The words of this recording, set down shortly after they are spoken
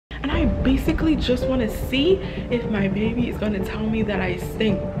I basically just want to see if my baby is going to tell me that I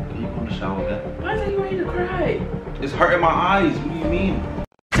stink. Can you go in the shower again? Why is he ready to cry? It's hurting my eyes. What do you mean?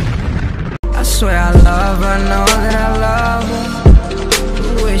 I swear I love her, know that I love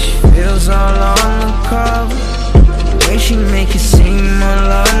her. The way she feels all on the cover, the way she make it seem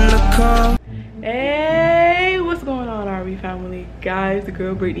all undercover. Hey, what's going on, RV family? Guys, the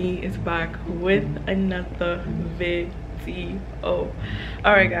girl Britney is back with another video.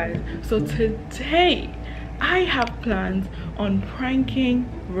 Alright guys, so today I have plans on pranking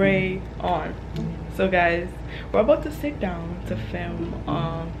Rayon. So guys, we're about to sit down to film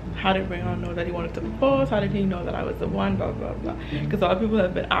how did Rayon know that he wanted to propose, how did he know that I was the one, blah blah blah, because a lot of people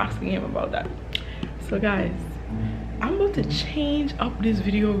have been asking him about that. So guys, I'm about to change up this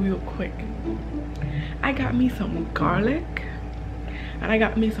video real quick. I got me some garlic and I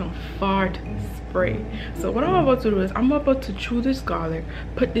got me some fart spray. So what I'm about to do is I'm about to chew this garlic,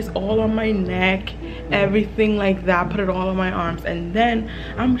 put this all on my neck, everything like that, put it all on my arms, and then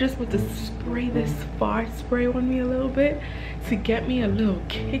I'm just about to spray this fart spray on me a little bit to get me a little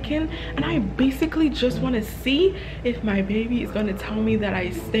kick in. And I basically just want to see if my baby is going to tell me that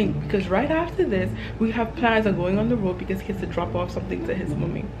I stink, because right after this we have plans on going on the road because he has to drop off something to his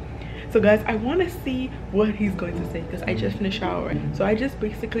mommy. So guys, I want to see what he's going to say because I just finished showering. So I just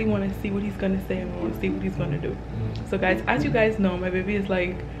basically want to see what he's going to say and I want to see what he's going to do. So guys, as you guys know, my baby is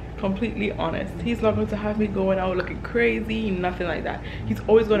like completely honest. He's not going to have me going out looking crazy, nothing like that. He's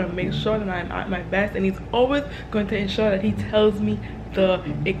always going to make sure that I'm at my best, and he's always going to ensure that he tells me the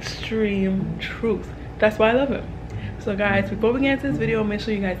extreme truth. That's why I love him. So guys, before we get into this video, make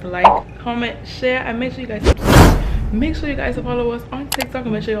sure you guys like, comment, share, and make sure you guys subscribe. Make sure you guys follow us on TikTok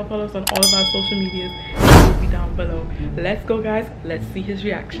and make sure you follow us on all of our social medias. It will be down below. Let's go guys, let's see his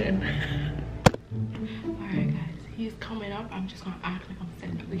reaction. Alright guys, he's coming up. I'm just gonna act like I'm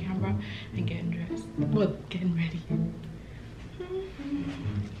setting up the camera and getting dressed. Well, getting ready.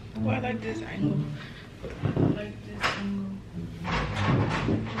 Oh, I like this angle. I like this angle.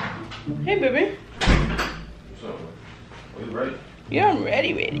 Hey baby. What's up? Are you ready? Yeah, I'm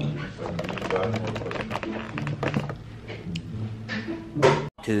ready.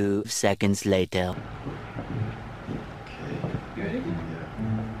 Two seconds later. Okay. You ready? Yeah.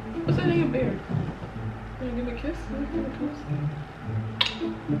 What's that in your beard? You wanna give me a kiss?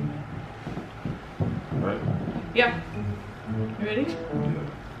 Ready? Yeah. You ready? Yeah.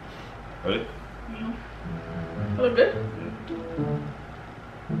 Ready? Mm-hmm. I look good? Yeah.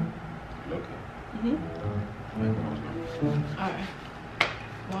 Okay. Mm-hmm. Alright.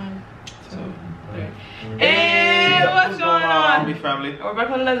 1, 2, 3. Hey, what's going on? Family? We're back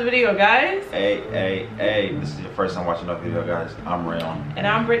on another video, guys. Hey. This is your first time watching our video, guys. I'm Rayon. And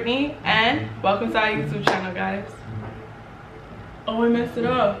I'm Britney, and welcome to our YouTube channel, guys. Oh, I messed it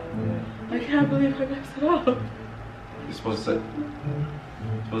up. I can't believe I messed it up. You're supposed to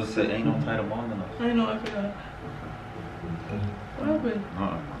say ain't no tighter bond enough. I know, I forgot. What happened?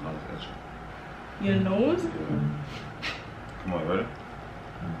 No, that's Your nose? yeah. Come on, ready?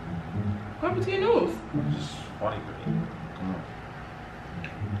 What happened to your nose? Just funny, Britney. Come on.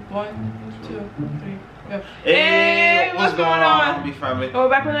 1, 2, 3, go. Hey, what's going on, RV family? We're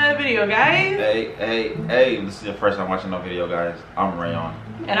back with another video, guys. Hey, this is your first time watching our video, guys. I'm Rayon.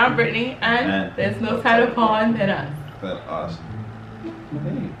 And I'm Britney, and there's no tighter pond than us. Than us.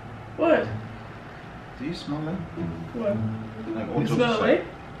 Hey, What? do you smell that? What? Like, You smell it, right?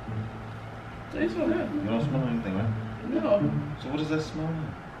 You smell good. You don't smell anything, right? No. So what does that smell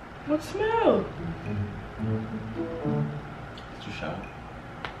like? What smell? Did you shower?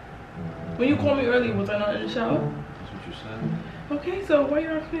 When you called me earlier, was I not in the shower? That's what you said. Okay, so why you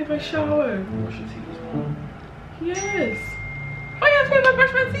asking me if I shower? Brush your teeth this morning. Yes. Why you asking me if I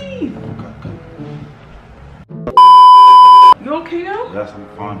brush my teeth? Okay. You okay now? Yes, I'm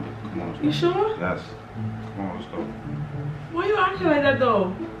fine. Come on, let's go. You sure? Yes. Come on, let's go. Why you acting like that though?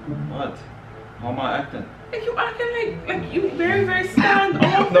 What? How am I acting? Like you acting like you very, very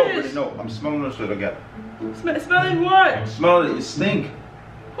standoffish. No, Britney, no. I'm smelling this shit again. Smelling what? I'm smelling it. It stink.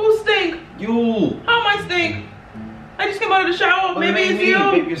 Who stink? You. How am I stink? I just came out of the shower. But Maybe it ain't it's me. you.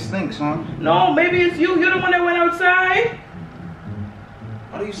 Maybe it stinks, huh? No, maybe it's you. You're the one that went outside.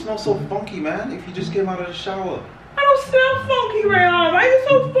 Why do you smell so funky, man? If you just came out of the shower. I don't smell funky, Rayon. Why are you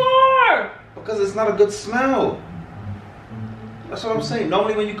so far? Because it's not a good smell. That's what I'm saying.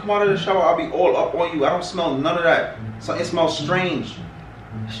 Normally when you come out of the shower, I'll be all up on you. I don't smell none of that. So it smells strange.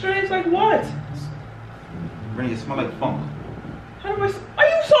 Strange like what? Britney, it smells like funk. How do I? Are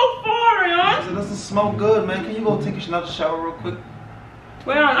you so far, Rayon? It doesn't smell good, man. Can you go take another shower real quick?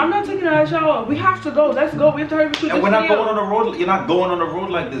 Rayon, I'm not taking a shower. We have to go. Let's go. We have to hurry to shoot this And we're not video. going on the road. You're not going on the road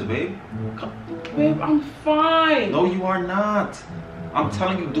like this, babe. Babe, I'm fine. No, you are not. I'm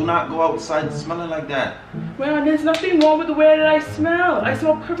telling you, do not go outside smelling like that. Rayon, there's nothing wrong with the way that I smell. I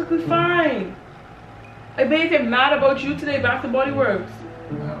smell perfectly fine. I bet get mad about you today, Bath and Body Works.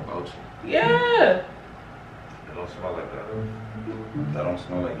 Mad about you? Yeah. It don't smell like that. That don't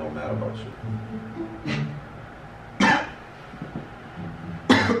smell like no mad about you.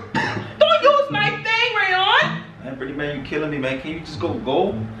 Don't use my thing, Rayon. Man, Britney, man, you killing me, man. Can you just go?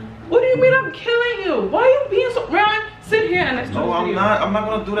 What do you mean I'm killing you? Why are you being so... Rayon, sit here and let's do No, this I'm video. not. I'm not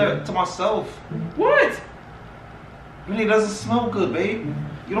gonna do that to myself. What? Really doesn't smell good, babe.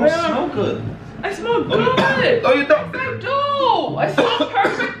 You don't Rayon, smell good. I smell good. No, you don't. I do. I smell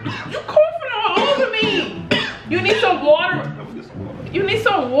perfect. You coughing all over me. You need some water. You need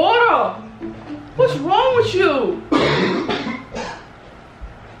some water. What's wrong with you?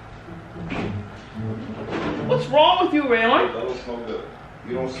 What's wrong with you, Rayon? That don't smell good.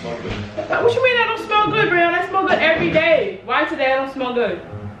 You don't smell good. What you mean I don't smell good, Rayon? I smell good every day. Why today I don't smell good?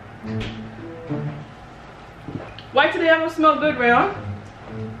 Why today I don't smell good, Rayon?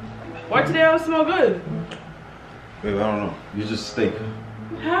 Why today I don't smell good? Babe, I don't know. You just stink.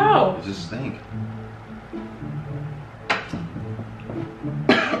 How? You just stink.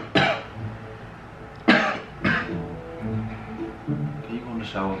 Can you go in the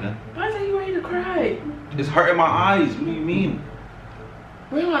shower again? Why are you ready to cry? It's hurting my eyes. What do you mean?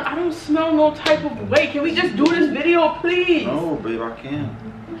 Rayon, I don't smell no type of way. Can we just do this video, please? No, babe, I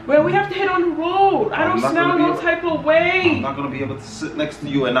can't. Well, we have to hit on the road. I I'm don't not smell gonna be no able- type of way. I'm not gonna be able to sit next to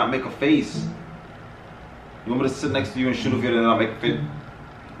you and not make a face. You want me to sit next to you and shoot a video and not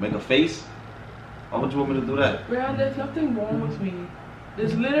make a face? Why would you want me to do that? Rayon, there's nothing wrong with me.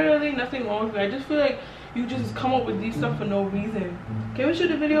 There's literally nothing wrong with me. I just feel like you just come up with these stuff for no reason. Can we shoot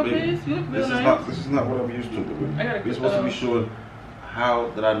the video, Babe, please? You look real This is nice. not. This is not what I'm used to. Babe. I gotta We're supposed to be sure. How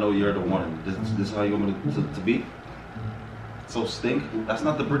did I know you're the one? This is how you want me to be? So stink? That's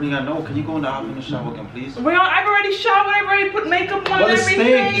not the Britney I know. Can you go in the hop in the shower again, please? Rayon, I've already showered. I've already put makeup on But and it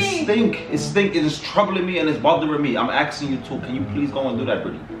everything. stink. It stink. It is troubling me and it's bothering me. I'm asking you to. Can you please go and do that,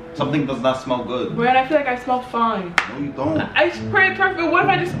 Britney? Something does not smell good. Rayon, I feel like I smell fine. No, you don't. I spray perfume. What if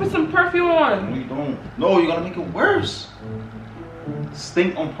I just put some perfume No, on? you don't. No, you're gonna make it worse.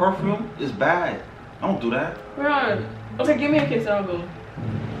 Stink on perfume is bad. Don't do that. Rayon, okay, give me a kiss and I'll go.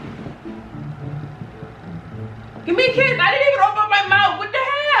 Give me a kiss. I didn't even open my mouth. What the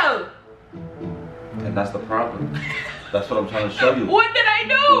hell? And that's the problem. That's what I'm trying to show you. What did I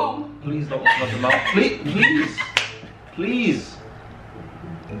do? Please don't open up your mouth. Please. Please.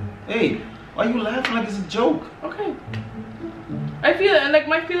 Hey, why are you laughing like it's a joke? Okay. I feel it, and like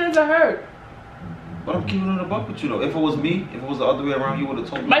my feelings are hurt. But I'm keeping it a buck with you though. If it was me, if it was the other way around, you would have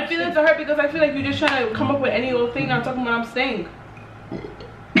told me. My feelings are hurt because I feel like you're just trying to come up with any little thing. I'm talking about I'm staying.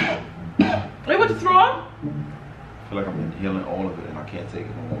 Wait, what, to throw up? I feel like I've been healing all of it and I can't take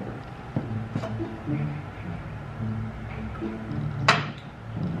it no longer.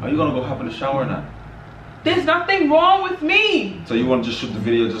 Are you gonna go hop in the shower or not? There's nothing wrong with me. So you want to just shoot the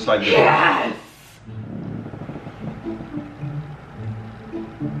video just like this? Yes.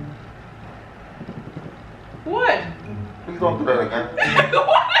 What? Please don't do that again.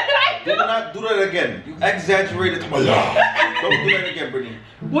 What did I Do not do that again. You exaggerated to my life. Don't do that again, Britney.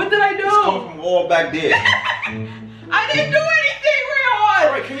 What did I It's coming do? from all back there. I didn't do anything, Rayon.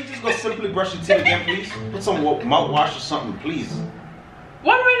 Alright, can you just go simply brush your teeth again, please? Put some mouthwash or something, please.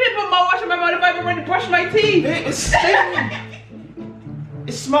 Why do I need to put mouthwash in my mouth if I've already brushed my teeth? Hey, it's stinking.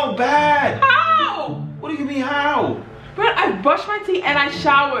 It smells bad. How? What do you mean, how? Bro, I brushed my teeth and I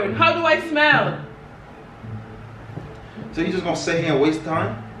showered. How do I smell? So you just gonna sit here and waste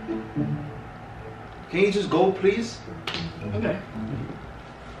time? Can you just go, please? Okay.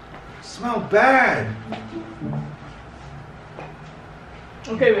 Smell bad.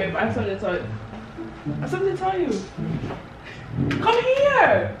 Okay, babe, I have something to tell you. I have something to tell you. Come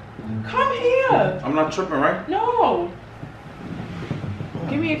here. Come here. I'm not tripping, right? No.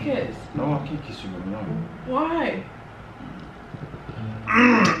 Give me a kiss. No, I can't kiss you, no. Why?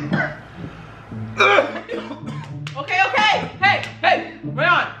 Okay, okay. Hey,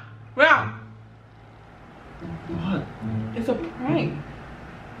 Rayon. What? It's a prank.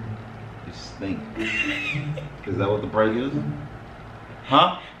 You stink. Is that what the prank is?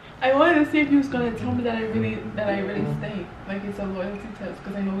 Huh? I wanted to see if you was gonna tell me that I really stink. Like it's a loyalty test,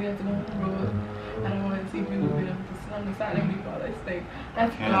 because I know we have to go on the road. And I wanted to see if you would be able to sit on the side of me while I stink.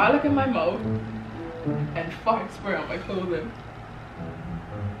 That's garlic in my mouth and fart spray on my clothing.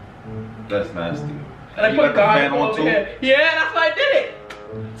 That's nasty. And I You put got the fan garlic on over too? here. Yeah, that's why I did it.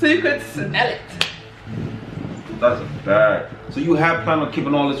 so you could smell it. That's bad. So you have planned on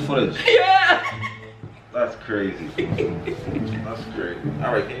keeping all this footage? Yeah. That's crazy. That's crazy.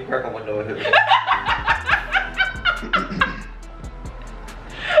 All right, can you crack a window and hit me?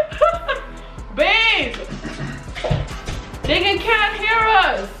 Babe, they can't hear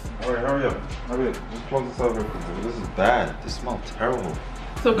us. All right, hurry up. Hurry up. Just close this out real quick. This is bad. This smells terrible.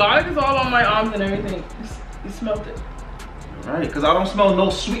 So garlic is all on my arms and everything. You smelled it. Right, because I don't smell no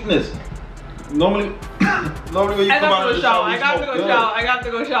sweetness. Normally when you come out of the shower, I got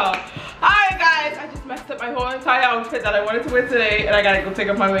to go shower. Alright guys, I just messed up my whole entire outfit that I wanted to wear today and I gotta go take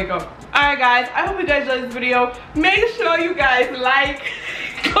off my makeup. Alright guys, I hope you guys enjoyed this video. Make sure you guys like,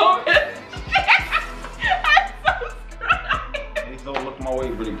 comment, share, and subscribe. Please don't look my way,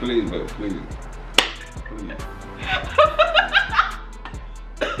 Britney, please, but please.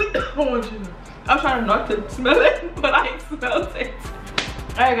 I want you to know. I was trying not to smell it, but I smelled it.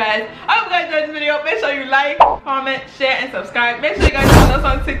 Alright guys, I hope you guys enjoyed this video. Make sure you like, comment, share, and subscribe. Make sure you guys follow us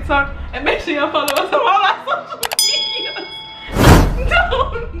on TikTok. And make sure you follow us on all our social medias.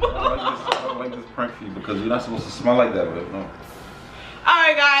 I don't like this prank for you because you're not supposed to smell like that, but no.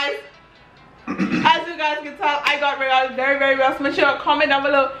 Alright guys. As you guys can tell, I got Rayon very, very well. So make sure you comment down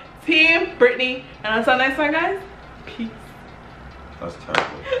below. Team Britney. And until next time guys, peace. That's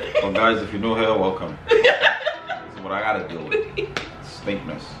terrible. Well guys, if you're new here, welcome. This is what I gotta deal with.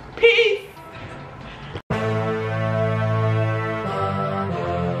 Stinkness. Peace.